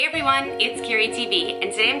Hey everyone, it's Carrie TV,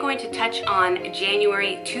 and today I'm going to touch on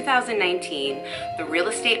January 2019, the real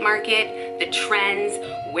estate market, the trends,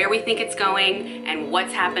 where we think it's going, and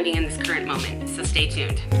what's happening in this current moment. So stay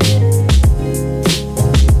tuned.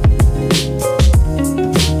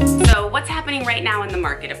 So what's happening right now in the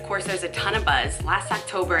market? Of course, there's a ton of buzz. Last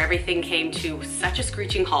October, everything came to such a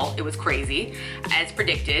screeching halt. It was crazy. As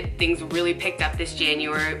predicted, things really picked up this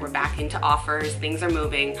January. We're back into offers. Things are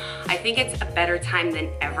moving. I think it's a better time than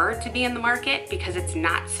ever to be in the market because it's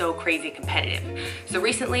not so crazy competitive. So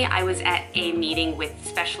recently, I was at a meeting with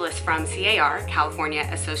specialists from CAR, California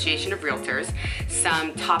Association of Realtors,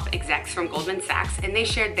 some top execs from Goldman Sachs, and they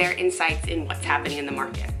shared their insights in what's happening in the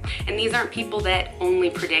market. And these aren't people that only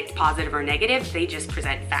predict positive or negative, they just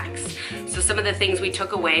present facts. So some of the things we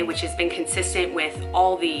took away, which has been consistent with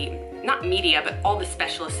all the, not media, but all the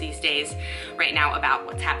specialists these days right now about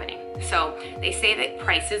what's happening. So they say that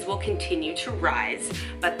prices will continue to rise,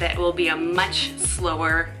 but that will be a much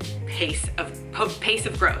slower pace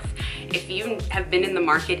of growth. If you have been in the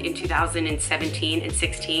market in 2017 and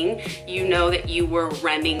 16, you know that you were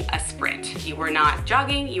running a sprint. You were not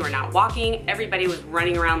jogging, you were not walking. Everybody was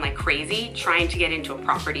running around like crazy trying to get into a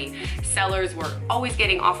property. Sellers were always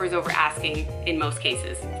getting offers over asking in most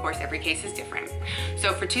cases. Of course, every case is different.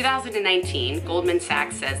 So for 2019, Goldman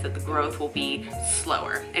Sachs says that the growth will be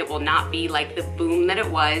slower. It will not be like the boom that it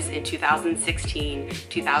was in 2016,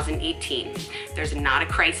 2018. There's not a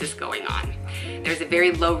crisis going on. There's a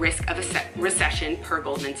very low risk of a recession per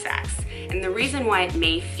Goldman Sachs. And the reason why it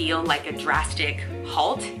may feel like a drastic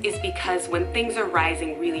halt is because when things are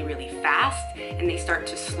rising really, really fast and they start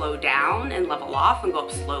to slow down and level off and go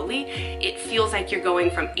up slowly, it feels like you're going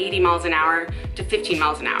from 80 miles an hour to 15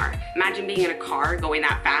 miles an hour. Imagine being in a car going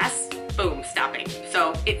that fast, boom, stopping.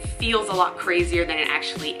 So it feels a lot crazier than it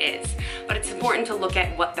actually is. But it's important to look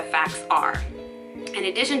at what the facts are. In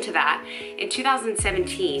addition to that, in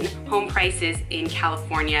 2017, home prices in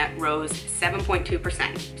California rose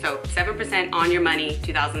 7.2%. So 7% on your money,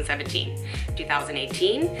 2017.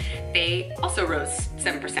 2018, they also rose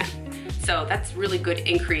 7%. So that's really good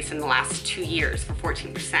increase in the last 2 years for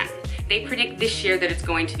 14%. They predict this year that it's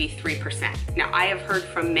going to be 3%. Now, I have heard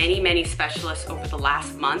from many, many specialists over the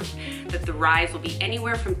last month that the rise will be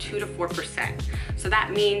anywhere from 2 to 4%. So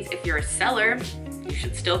that means if you're a seller, you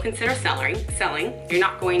should still consider selling. You're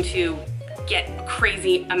not going to get a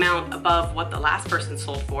crazy amount above what the last person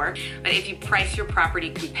sold for. But if you price your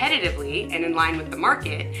property competitively and in line with the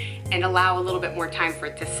market and allow a little bit more time for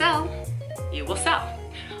it to sell, you will sell.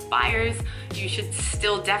 Buyers, you should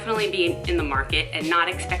still definitely be in the market and not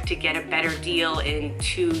expect to get a better deal in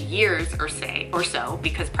 2 years or so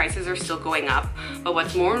because prices are still going up. But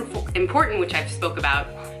what's more important, which I've spoken about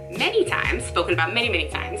many times,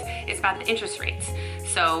 is about the interest rates.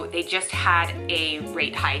 So they just had a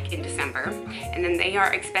rate hike in December, and then they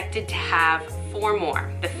are expected to have 4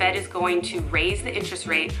 more. The Fed is going to raise the interest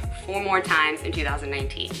rate 4 more times in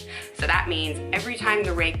 2019. So that means every time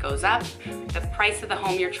the rate goes up, the price of the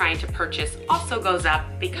home you're trying to purchase also goes up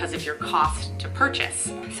because of your cost to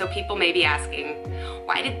purchase. So people may be asking,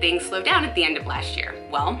 why did things slow down at the end of last year?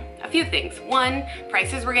 Well, a few things. One,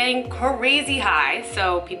 prices were getting crazy high,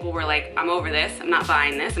 so people were like, I'm over this, I'm not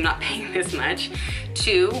buying this, I'm not paying this much.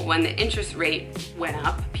 2, when the interest rate went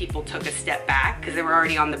up, people took a step back because they were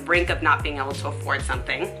already on the brink of not being able to afford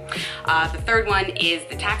something. The third one is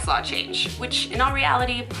the tax law change, which in all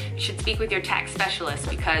reality, you should speak with your tax specialist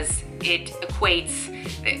because it equates,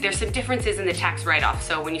 there's some differences in the tax write-off.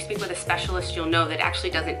 So when you speak with a specialist, you'll know that it actually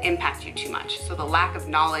doesn't impact you too much. So the lack of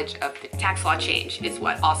knowledge of the tax law change is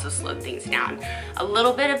what also slowed things down. A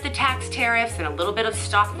little bit of the tax tariffs and a little bit of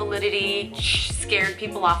stock validity scared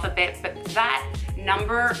people off a bit, but that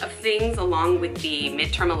number of things along with the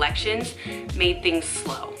midterm elections made things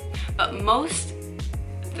slow. But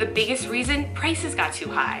the biggest reason, prices got too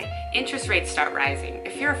high. Interest rates start rising.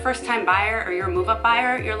 If you're a first-time buyer or you're a move-up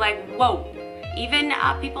buyer, you're like, whoa. Even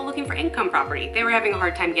people looking for income property, they were having a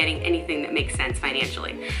hard time getting anything that makes sense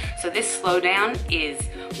financially. So this slowdown is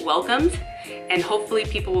welcomed, and hopefully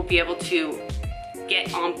people will be able to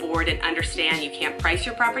get on board and understand you can't price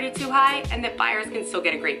your property too high and that buyers can still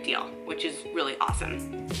get a great deal, which is really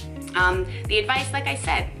awesome. The advice, like I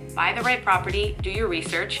said, buy the right property, do your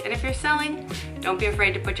research, and if you're selling, don't be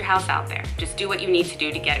afraid to put your house out there. Just do what you need to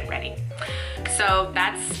do to get it ready. So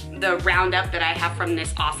that's the roundup that I have from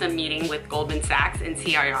this awesome meeting with Goldman Sachs and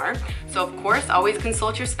CAR. So of course, always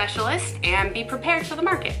consult your specialist and be prepared for the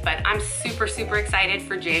market. But I'm super, super excited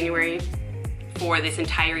for January for this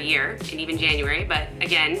entire year and even January, but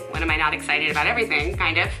again, when am I not excited about everything,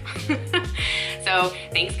 kind of. So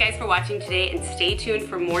thanks guys for watching today, and stay tuned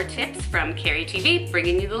for more tips from Carrie TV,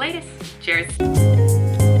 bringing you the latest. Cheers.